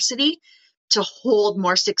capacity to hold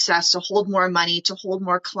more success, to hold more money, to hold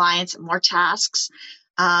more clients, more tasks.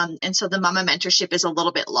 And so the Mama Mentorship is a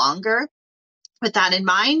little bit longer with that in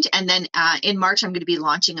mind. And then in March, I'm going to be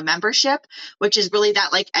launching a membership, which is really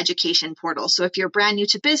that like education portal. So if you're brand new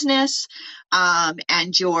to business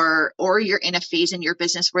and you're in a phase in your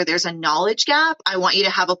business where there's a knowledge gap, I want you to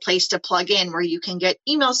have a place to plug in where you can get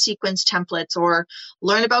email sequence templates or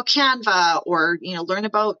learn about Canva or, learn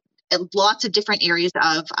about lots of different areas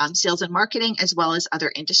of sales and marketing, as well as other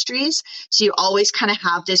industries. So you always kind of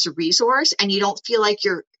have this resource, and you don't feel like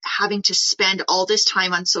you're having to spend all this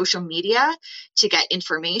time on social media to get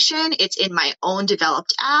information. It's in my own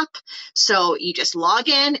developed app. So you just log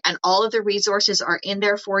in and all of the resources are in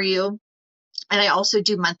there for you. And I also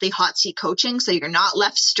do monthly hot seat coaching. So you're not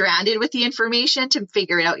left stranded with the information to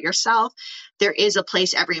figure it out yourself. There is a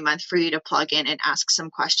place every month for you to plug in and ask some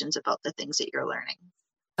questions about the things that you're learning.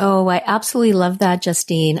 Oh, I absolutely love that,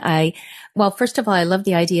 Justine. Well, first of all, I love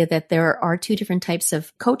the idea that there are 2 different types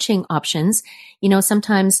of coaching options.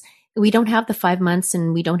 Sometimes we don't have the 5 months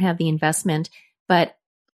and we don't have the investment, but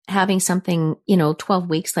having something, 12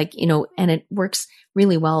 weeks, and it works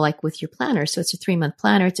really well, like with your planner. So it's a 3-month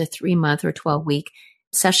planner. It's a 3-month or 12-week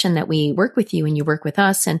session that we work with you and you work with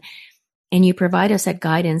us, and you provide us that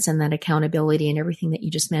guidance and that accountability and everything that you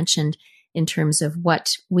just mentioned in terms of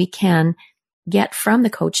what we can get from the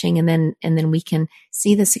coaching, and then we can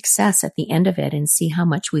see the success at the end of it and see how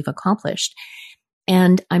much we've accomplished.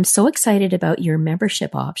 And I'm so excited about your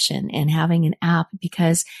membership option and having an app,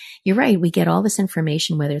 because you're right. We get all this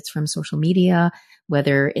information, whether it's from social media,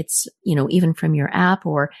 whether it's, even from your app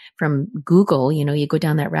or from Google, you go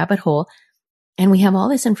down that rabbit hole, and we have all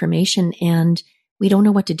this information and we don't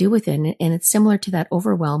know what to do with it. And it's similar to that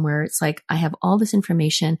overwhelm where it's like, I have all this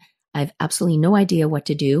information. I have absolutely no idea what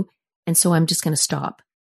to do. And so I'm just going to stop.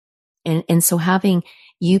 And so having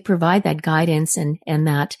you provide that guidance and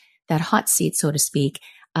that hot seat, so to speak,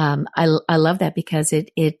 I love that, because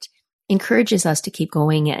it encourages us to keep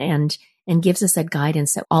going and gives us that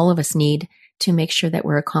guidance that all of us need to make sure that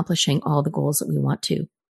we're accomplishing all the goals that we want to.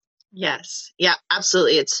 Yes. Yeah,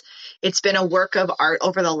 absolutely. It's been a work of art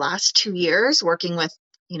over the last 2 years, working with,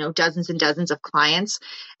 dozens and dozens of clients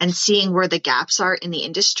and seeing where the gaps are in the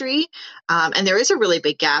industry. And there is a really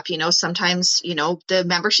big gap. Sometimes, the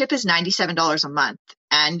membership is $97 a month.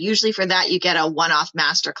 And usually for that, you get a one-off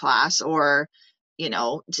masterclass or,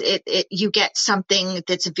 you get something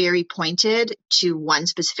that's very pointed to one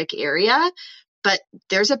specific area. But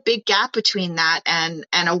there's a big gap between that and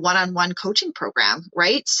a one-on-one coaching program,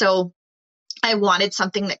 right? So I wanted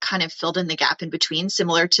something that kind of filled in the gap in between,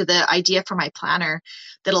 similar to the idea for my planner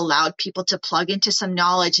that allowed people to plug into some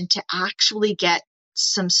knowledge and to actually get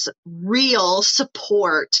some real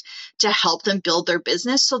support to help them build their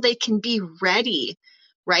business so they can be ready,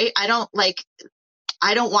 right? I don't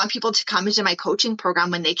want people to come into my coaching program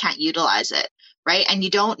when they can't utilize it, right? And you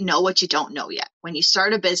don't know what you don't know yet. When you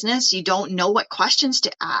start a business, you don't know what questions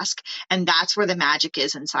to ask. And that's where the magic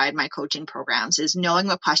is inside my coaching programs, is knowing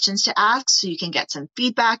what questions to ask so you can get some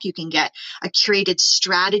feedback. You can get a curated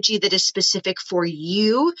strategy that is specific for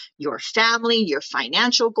you, your family, your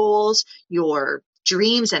financial goals, your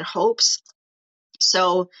dreams and hopes.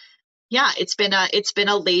 So yeah, it's been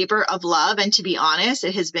a labor of love. And to be honest,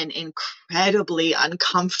 it has been incredibly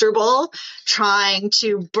uncomfortable trying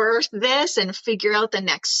to birth this and figure out the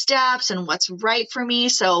next steps and what's right for me.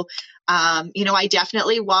 So, I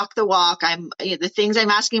definitely walk the walk. The things I'm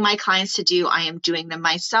asking my clients to do, I am doing them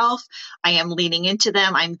myself. I am leaning into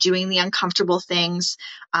them. I'm doing the uncomfortable things.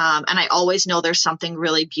 And I always know there's something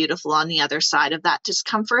really beautiful on the other side of that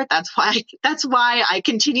discomfort. That's why I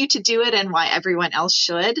continue to do it and why everyone else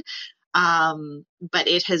should. But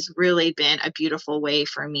it has really been a beautiful way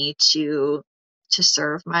for me to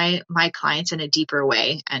serve my clients in a deeper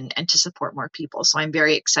way and to support more people. So I'm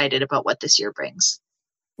very excited about what this year brings.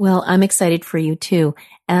 Well, I'm excited for you too.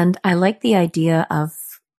 And I like the idea of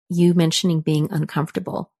you mentioning being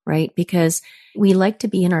uncomfortable, right? Because we like to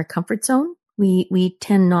be in our comfort zone. We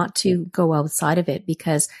tend not to go outside of it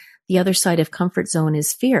because the other side of comfort zone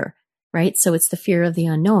is fear, right? So it's the fear of the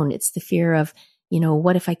unknown. It's the fear of,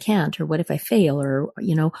 what if I can't, or what if I fail,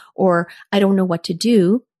 or I don't know what to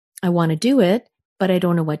do. I want to do it, but I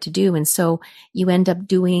don't know what to do. And so you end up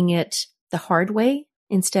doing it the hard way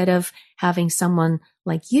instead of having someone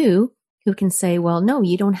like you who can say, well, no,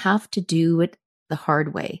 you don't have to do it the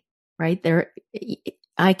hard way, right?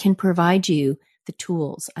 I can provide you the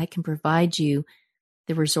tools. I can provide you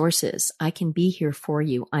the resources. I can be here for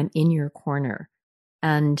you. I'm in your corner.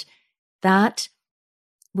 And that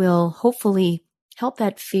will hopefully help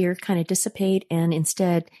that fear kind of dissipate and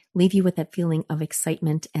instead leave you with that feeling of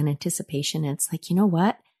excitement and anticipation. And it's like, you know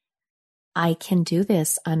what? I can do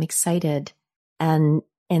this. I'm excited. And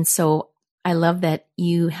so I love that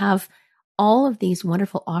you have all of these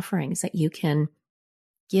wonderful offerings that you can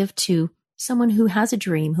give to someone who has a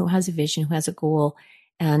dream, who has a vision, who has a goal,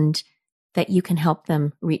 and that you can help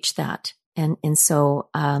them reach that. And so,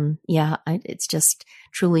 it's just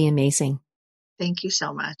truly amazing. Thank you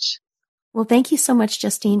so much. Well, thank you so much,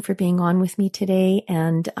 Justine, for being on with me today.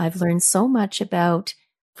 And I've learned so much about,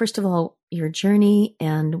 first of all, your journey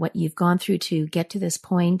and what you've gone through to get to this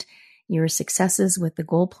point, your successes with the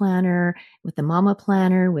Goal Planner, with the Mama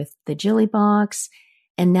Planner, with the Jilly Box,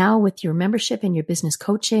 and now with your membership and your business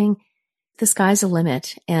coaching. The sky's the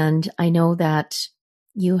limit. And I know that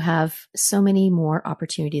you have so many more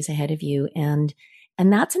opportunities ahead of you. And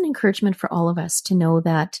that's an encouragement for all of us to know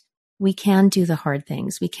that we can do the hard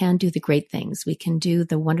things. We can do the great things. We can do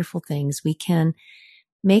the wonderful things. We can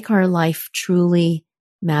make our life truly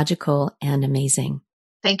magical and amazing.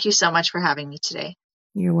 Thank you so much for having me today.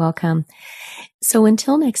 You're welcome. So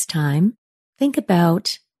until next time, think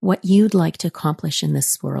about what you'd like to accomplish in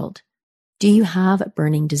this world. Do you have a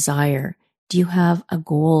burning desire? Do you have a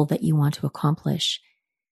goal that you want to accomplish?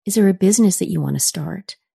 Is there a business that you want to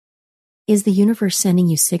start? Is the universe sending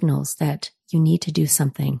you signals that you need to do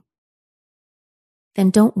something? Then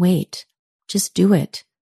don't wait. Just do it.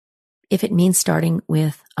 If it means starting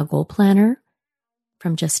with a goal planner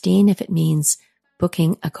from Justine, if it means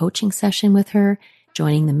booking a coaching session with her,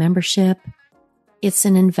 joining the membership, it's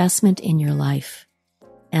an investment in your life.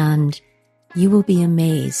 And you will be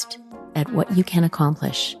amazed at what you can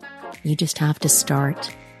accomplish. You just have to start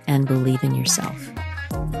and believe in yourself.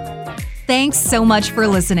 Thanks so much for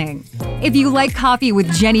listening. If you like Coffee with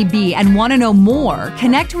Jenny B and want to know more,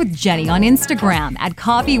 connect with Jenny on Instagram at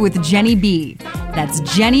Coffee with Jenny B. That's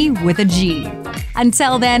Jenny with a G.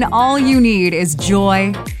 Until then, all you need is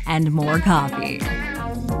joy and more coffee.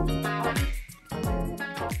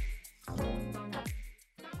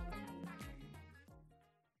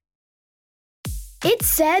 It's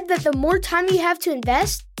said that the more time you have to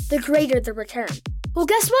invest, the greater the return. Well,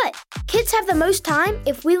 guess what? Kids have the most time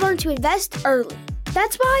if we learn to invest early.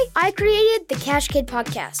 That's why I created the Cash Kid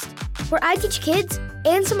podcast, where I teach kids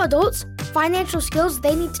and some adults financial skills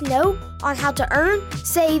they need to know on how to earn,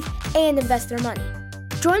 save, and invest their money.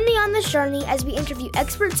 Join me on this journey as we interview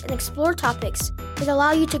experts and explore topics that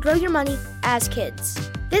allow you to grow your money as kids.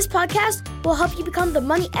 This podcast will help you become the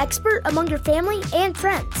money expert among your family and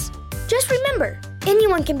friends. Just remember,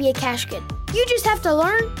 anyone can be a cash kid. You just have to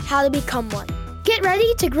learn how to become one. Get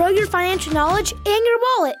ready to grow your financial knowledge and your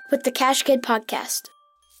wallet with the Cash Kid podcast.